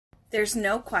There's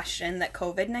no question that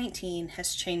COVID-19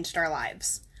 has changed our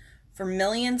lives. For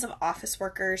millions of office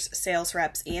workers, sales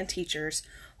reps, and teachers,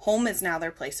 home is now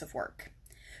their place of work.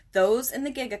 Those in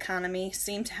the gig economy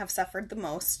seem to have suffered the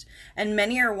most, and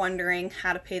many are wondering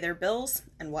how to pay their bills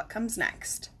and what comes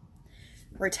next.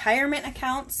 Retirement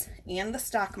accounts and the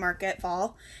stock market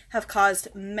fall have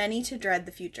caused many to dread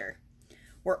the future.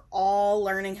 We're all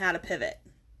learning how to pivot.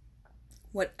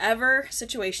 Whatever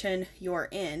situation you're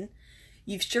in,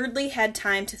 you've surely had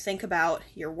time to think about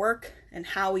your work and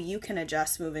how you can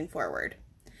adjust moving forward.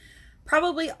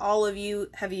 Probably all of you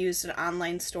have used an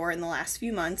online store in the last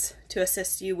few months to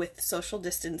assist you with social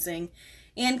distancing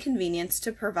and convenience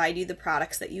to provide you the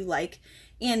products that you like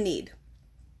and need.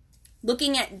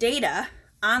 Looking at data,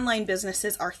 online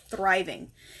businesses are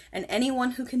thriving, and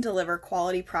anyone who can deliver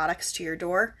quality products to your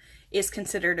door is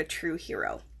considered a true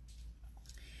hero.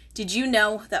 Did you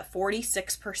know that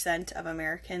 46% of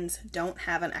Americans don't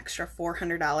have an extra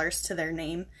 $400 to their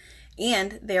name,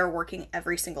 and they are working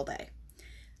every single day?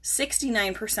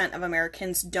 69% of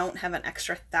Americans don't have an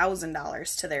extra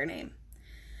 $1,000 to their name.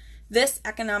 This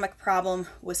economic problem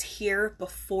was here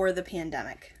before the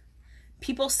pandemic.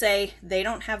 People say they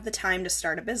don't have the time to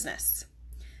start a business.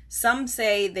 Some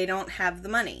say they don't have the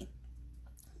money.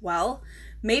 Well,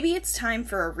 maybe it's time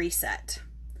for a reset.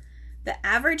 The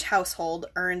average household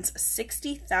earns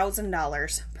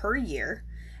 $60,000 per year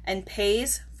and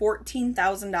pays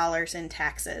 $14,000 in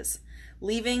taxes,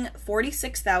 leaving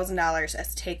 $46,000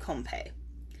 as take-home pay.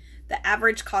 The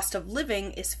average cost of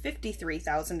living is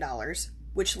 $53,000,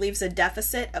 which leaves a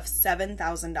deficit of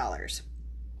 $7,000.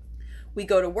 We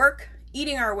go to work,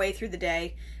 eating our way through the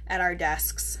day at our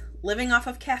desks, living off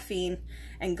of caffeine,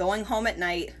 and going home at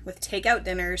night with takeout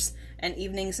dinners and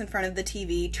evenings in front of the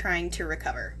TV trying to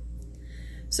recover.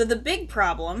 So the big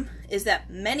problem is that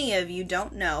many of you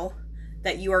don't know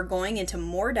that you are going into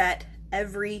more debt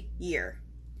every year.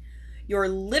 You're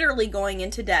literally going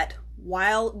into debt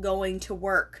while going to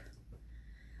work.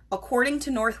 According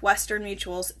to Northwestern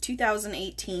Mutual's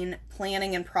 2018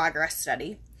 Planning and Progress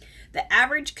Study, the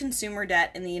average consumer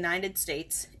debt in the United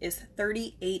States is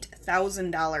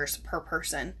 $38,000 per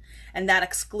person, and that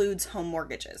excludes home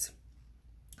mortgages.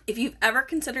 If you've ever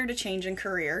considered a change in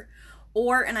career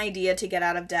or an idea to get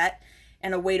out of debt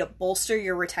and a way to bolster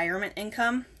your retirement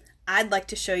income, I'd like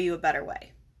to show you a better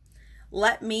way.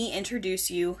 Let me introduce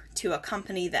you to a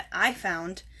company that I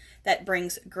found that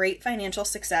brings great financial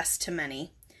success to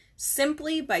many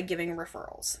simply by giving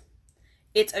referrals.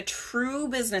 It's a true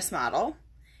business model,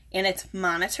 and it's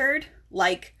monitored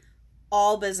like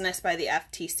all business by the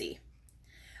FTC.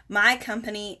 My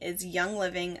company is Young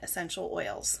Living Essential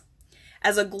Oils.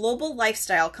 As a global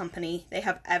lifestyle company, they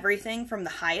have everything from the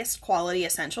highest quality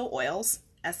essential oils,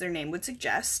 as their name would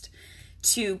suggest,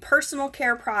 to personal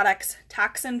care products,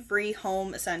 toxin-free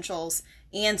home essentials,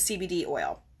 and CBD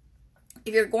oil.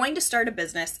 If you're going to start a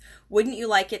business, wouldn't you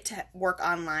like it to work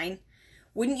online?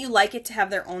 Wouldn't you like it to have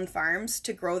their own farms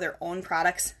to grow their own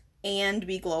products and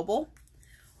be global?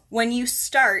 When you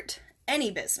start any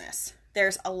business,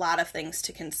 there's a lot of things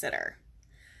to consider.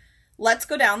 Let's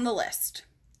go down the list.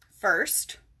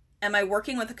 First, am I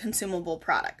working with a consumable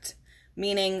product?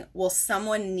 Meaning, will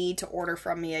someone need to order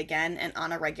from me again and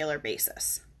on a regular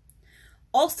basis?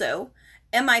 Also,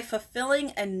 am I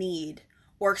fulfilling a need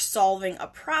or solving a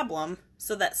problem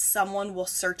so that someone will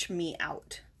search me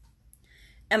out?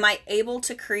 Am I able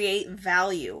to create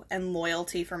value and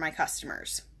loyalty for my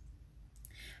customers?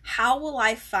 How will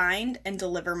I find and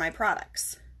deliver my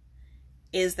products?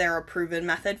 Is there a proven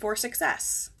method for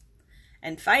success?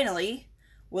 And finally,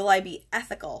 will I be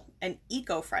ethical and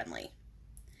eco-friendly?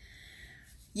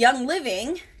 Young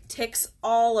Living ticks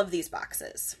all of these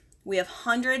boxes. We have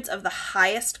hundreds of the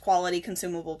highest quality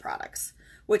consumable products,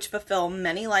 which fulfill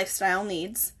many lifestyle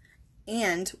needs,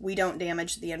 and we don't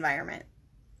damage the environment.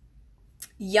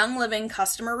 Young Living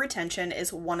customer retention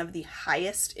is one of the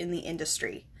highest in the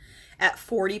industry, at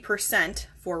 40%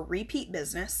 for repeat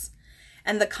business,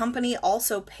 and the company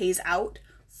also pays out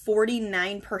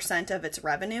 49% of its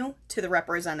revenue to the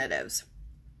representatives.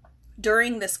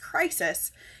 During this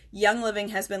crisis, Young Living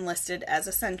has been listed as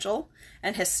essential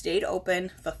and has stayed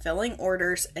open, fulfilling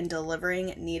orders and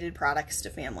delivering needed products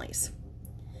to families.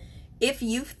 If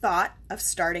you've thought of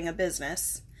starting a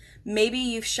business, maybe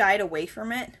you've shied away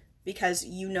from it because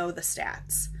you know the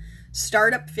stats.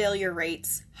 Startup failure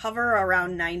rates hover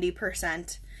around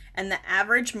 90%, and the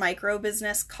average micro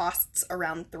business costs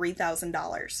around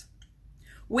 $3,000.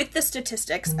 With the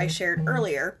statistics I shared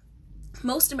earlier,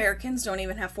 most Americans don't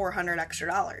even have $400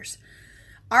 extra.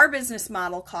 Our business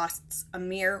model costs a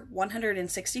mere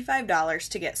 $165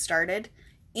 to get started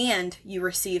and you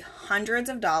receive hundreds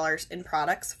of dollars in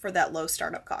products for that low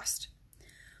startup cost.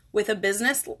 With a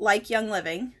business like Young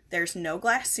Living, there's no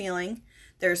glass ceiling,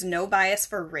 there's no bias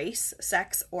for race,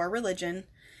 sex, or religion,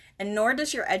 and nor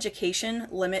does your education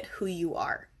limit who you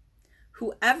are.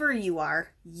 Whoever you are,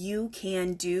 you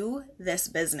can do this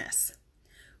business.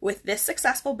 With this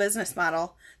successful business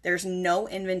model, there's no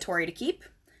inventory to keep,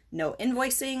 no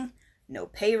invoicing, no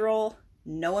payroll,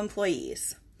 no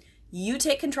employees. You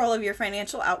take control of your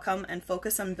financial outcome and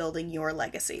focus on building your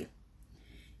legacy.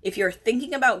 If you're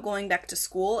thinking about going back to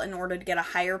school in order to get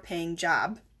a higher paying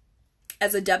job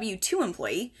as a W-2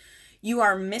 employee, you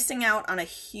are missing out on a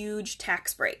huge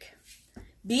tax break.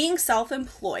 Being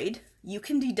self-employed, you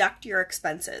can deduct your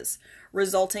expenses,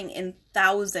 resulting in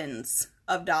thousands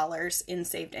of dollars in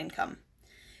saved income.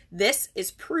 This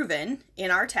is proven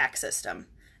in our tax system,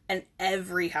 and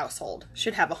every household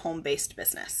should have a home-based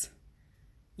business.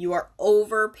 You are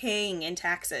overpaying in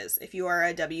taxes if you are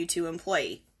a W-2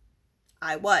 employee.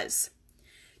 I was.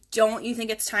 Don't you think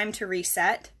it's time to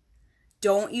reset?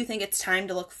 Don't you think it's time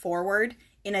to look forward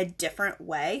in a different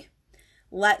way?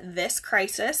 Let this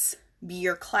crisis be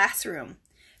your classroom.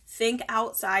 Think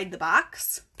outside the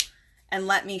box, and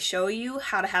let me show you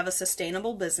how to have a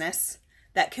sustainable business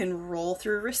that can roll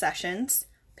through recessions,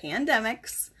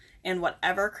 pandemics, and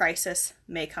whatever crisis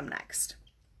may come next.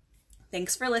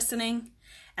 Thanks for listening,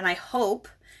 and I hope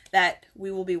that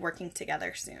we will be working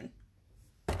together soon.